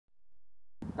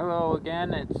Hello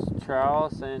again, it's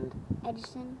Charles and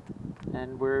Edison.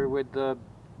 And we're with the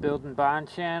Build and Bond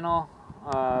channel.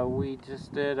 We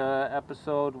just did an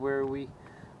episode where we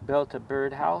built a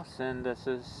birdhouse, and this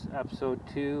is episode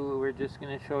 2. We're just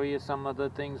going to show you some of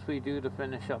the things we do to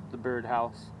finish up the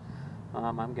birdhouse.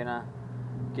 I'm going to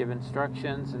give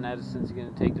instructions, and Edison's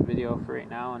going to take the video for right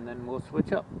now, and then we'll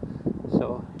switch up.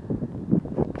 So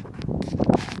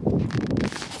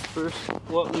first,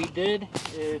 what we did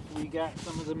is we got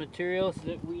some of the materials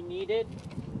that we needed.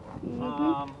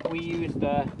 We used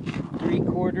a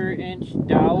 3/4 inch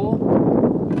dowel.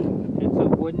 It's a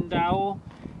wooden dowel,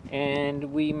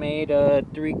 and we made a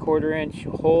 3/4 inch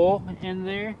hole in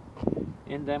there,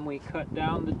 and then we cut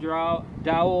down the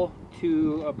dowel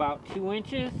to about 2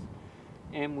 inches,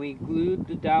 and we glued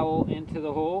the dowel into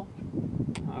the hole.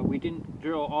 We didn't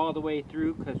drill all the way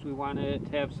through because we wanted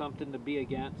it to have something to be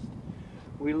against.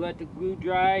 We let the glue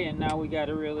dry, and now we got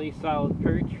a really solid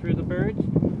perch for the birds.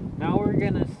 Now we're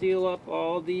going to seal up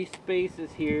all these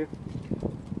spaces here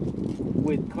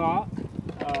with caulk.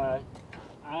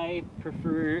 I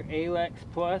prefer Alex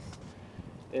Plus.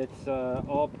 It's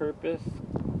all-purpose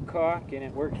caulk, and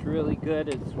it works really good.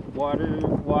 It's water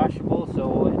washable,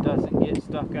 so it doesn't get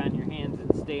stuck on your hands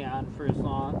and stay on for as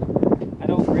long. I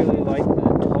don't really like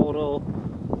the total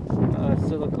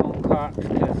silicone caulks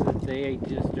because they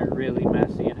just are really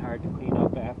messy and hard to clean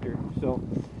up after. So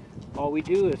all we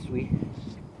do is we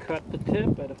cut the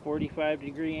tip at a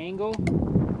 45-degree angle,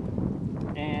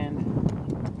 and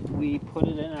we put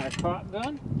it in our caulk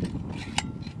gun,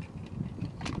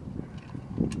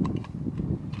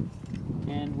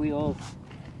 and we'll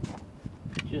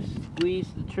just squeeze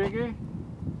the trigger.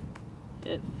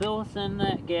 It fills in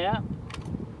that gap,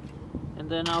 and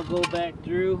then I'll go back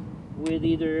through with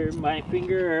either my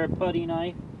finger or a putty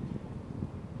knife,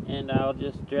 and I'll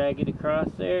just drag it across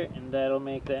there, and that'll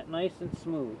make that nice and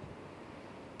smooth.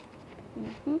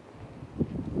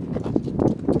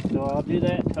 So I'll do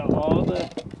that to all the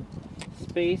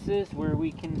spaces where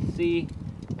we can see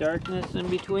darkness in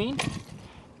between.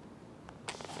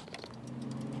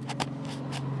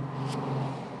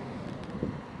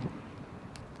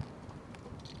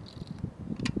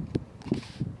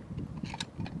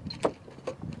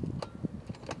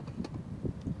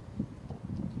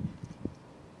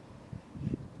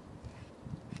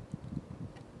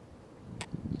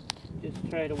 Just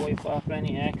try to wipe off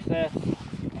any excess.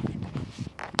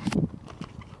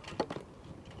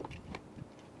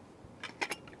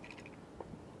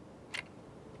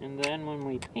 And then when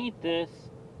we paint this,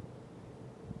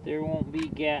 there won't be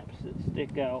gaps that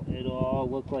stick out. It'll all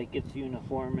look like it's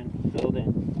uniform and filled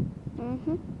in.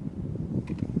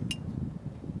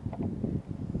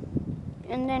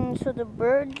 And then so the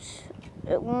birds,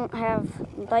 it won't have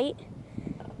light,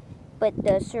 but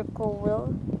the circle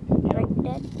will, right,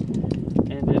 Dad?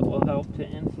 And it will help to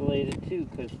insulate it too,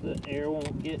 because the air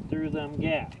won't get through them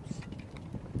gaps.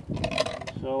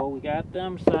 So we got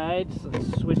them sides.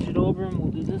 Let's switch it over and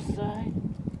we'll do this side.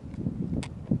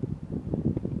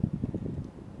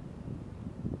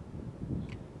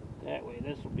 That way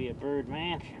this will be a bird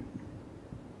mansion.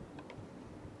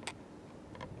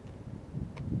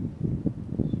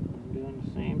 I'm doing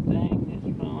the same thing,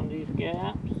 just filling these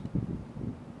gaps.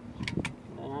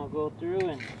 Then I'll go through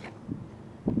and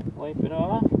wipe it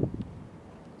off,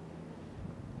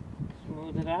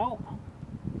 smooth it out.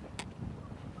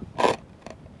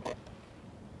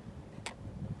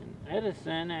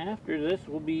 Edison, after this,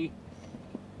 will be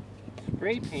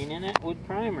spray painting it with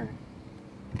primer.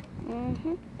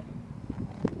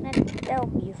 That'll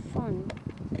be fun.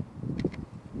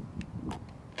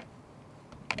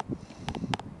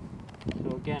 So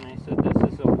again, I said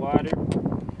this is a water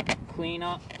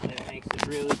cleanup. That makes it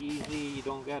really easy. You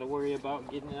don't got to worry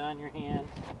about getting it on your hand.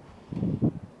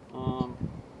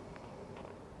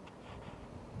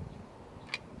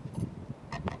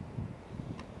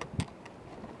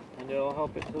 It'll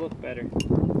help it to look better. And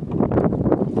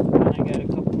I got a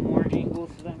couple more angles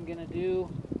that I'm gonna do.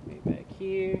 Way back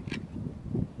here.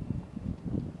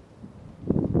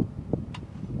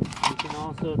 You can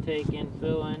also take and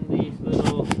fill in these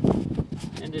little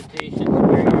indentations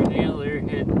where your nailer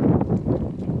had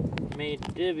made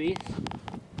divvies.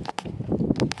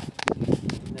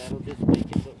 And that'll just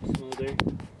make it look smoother.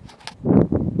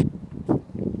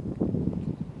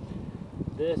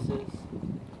 This is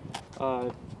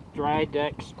dry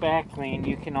deck spackling.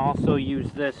 You can also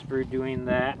use this for doing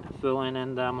that, filling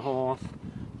in them holes.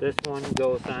 This one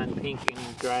goes on pink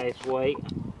and dries white,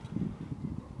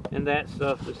 and that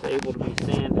stuff is able to be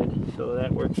sanded, so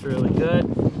that works really good.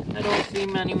 I don't see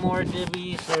many more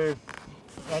divvies or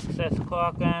excess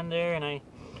caulk on there, and I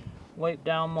wipe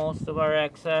down most of our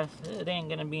excess. It ain't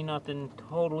gonna be nothing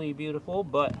totally beautiful,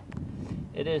 but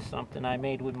it is something I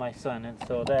made with my son, and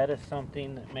so that is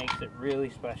something that makes it really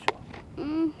special.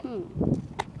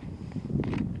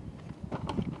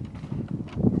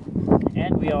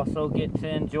 And we also get to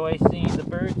enjoy seeing the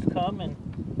birds come and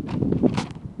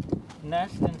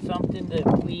nest in something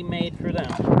that we made for them.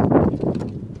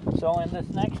 So in this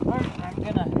next part, I'm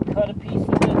gonna cut a piece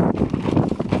of this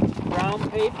brown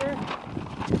paper.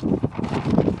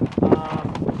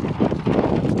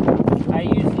 I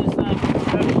use this on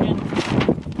construction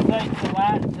sites a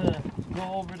lot to go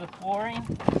over the flooring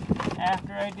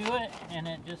after I do it, and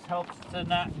it just helps to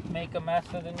not make a mess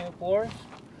of the new floors.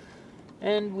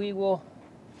 And we will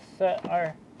set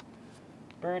our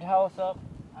birdhouse up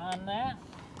on that.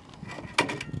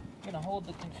 I'm gonna hold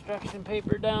the construction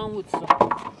paper down with some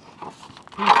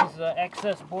pieces of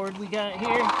excess board we got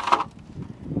here,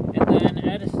 and then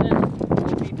Edison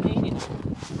will be painting it.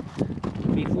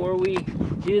 Before we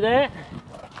do that,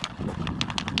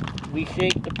 we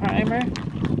shake the primer.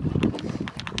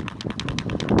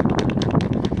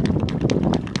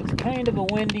 It's kind of a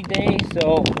windy day,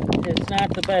 so it's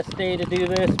not the best day to do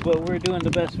this, but we're doing the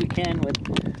best we can with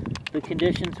the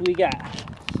conditions we got.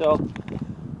 So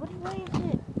What way is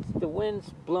it? the wind's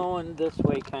blowing this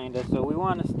way kind of, so we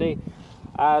want to stay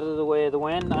out of the way of the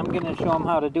wind. I'm going to show them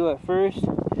how to do it first.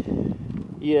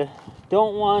 You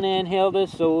don't want to inhale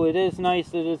this, so it is nice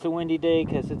that it's a windy day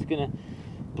because it's going to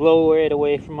blow right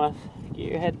away from us.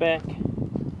 Get your head back.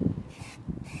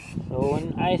 So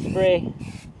when I spray,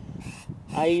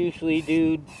 I usually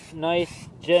do nice,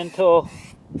 gentle,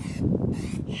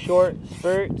 short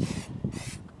spurts,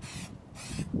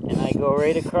 and I go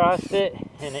right across it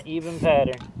in an even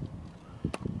pattern.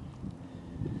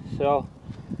 So,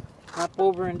 hop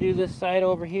over and do this side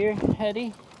over here,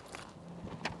 Hetty.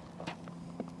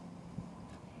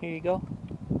 Here you go.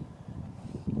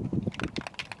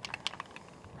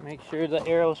 Make sure the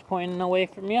arrow's pointing away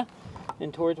from you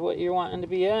and towards what you're wanting to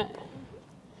be at.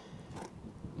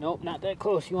 Nope, not that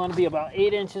close. You want to be about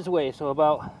 8 inches away, so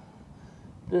about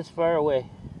this far away.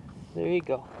 There you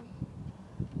go.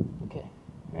 Okay,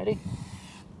 ready?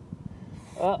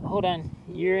 Oh, hold on.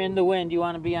 You're in the wind. You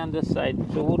want to be on this side.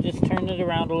 So we'll just turn it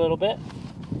around a little bit.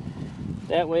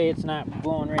 That way it's not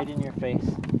blowing right in your face.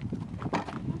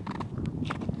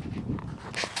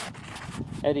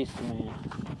 Eddie's the man.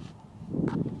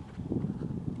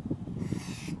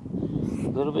 A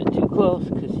little bit too close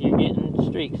because you're getting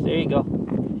streaks. There you go.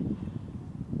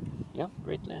 Yep,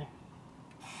 right there.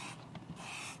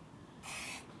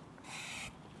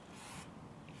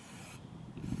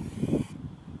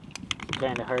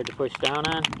 Kind of hard to push down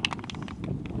on.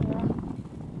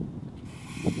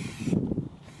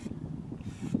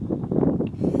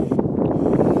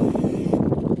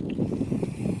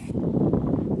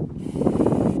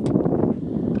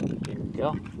 There we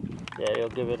go. Yeah, you'll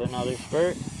give it another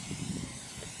spurt.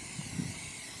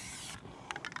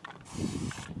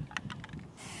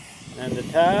 And the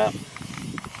top.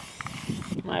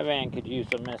 My van could use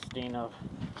a misting of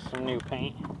some new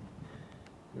paint.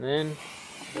 And then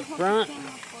the front.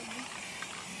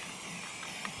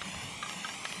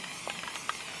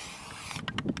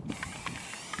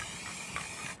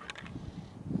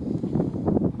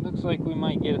 Looks like we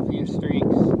might get a few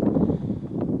streaks.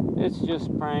 It's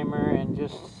just primer and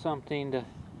just something to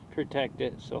protect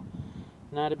it, so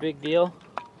not a big deal.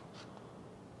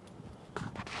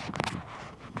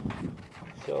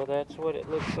 So that's what it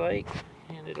looks like.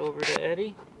 Hand it over to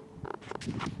Eddie.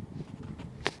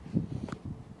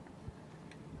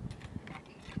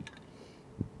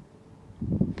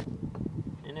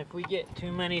 And if we get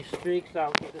too many streaks,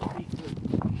 I'll get a piece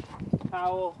of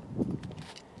towel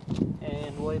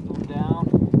and wipe them down,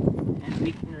 and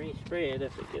we can respray it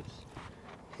if it gets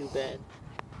too bad.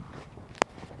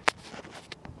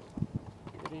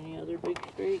 Got any other big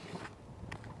streaks?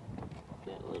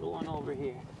 That little one over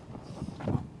here.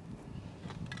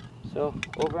 So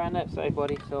over on that side,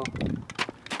 buddy, so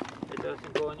it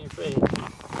doesn't go in your face.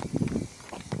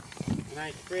 And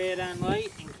I spray it on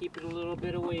light and keep it a little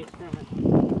bit away from it.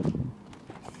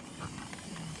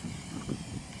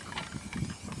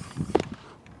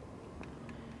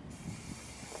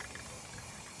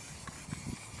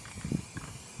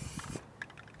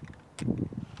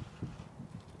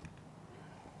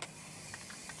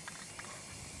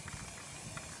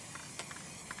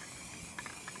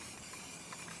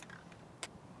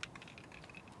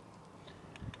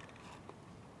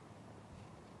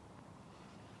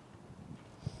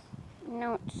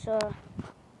 Now it's a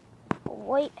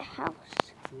white house.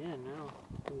 Yeah, now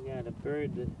we got a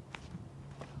bird that's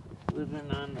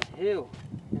living on the hill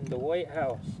in the White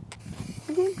House.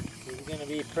 He's going to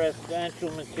be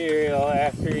presidential material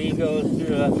after he goes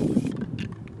through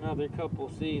another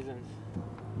couple seasons.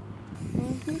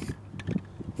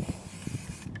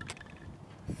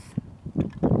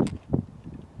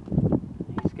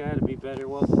 He's got to be better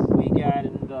what we got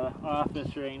in the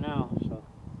office right now. So.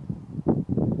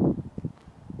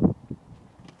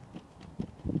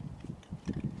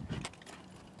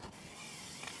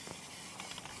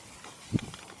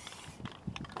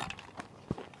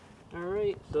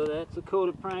 Alright, so that's a coat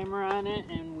of primer on it,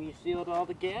 and we sealed all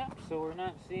the gaps, so we're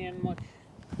not seeing much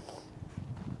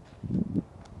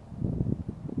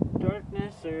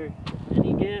darkness or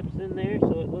any gaps in there,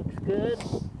 so it looks good.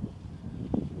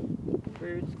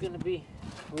 Bird's going to be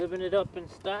living it up in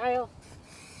style.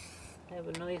 Have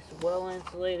a nice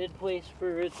well-insulated place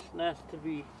for its nest to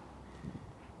be.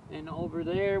 And over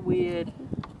there we had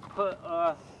put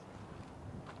a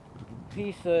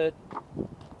piece of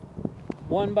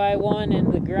 1x1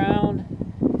 in the ground,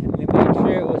 and we made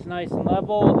sure it was nice and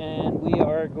level, and we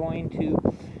are going to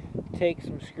take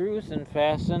some screws and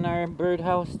fasten our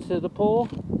birdhouse to the pole,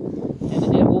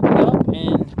 and it will be up,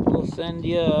 and we'll send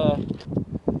you a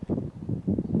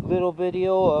little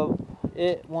video of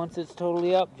it once it's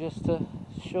totally up, just to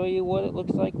show you what it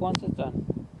looks like once it's done.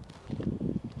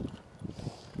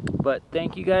 But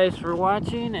thank you guys for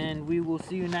watching, and we will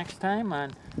see you next time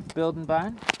on Build and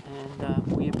Bond, and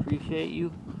we appreciate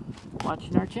you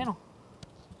watching our channel.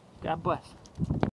 God bless.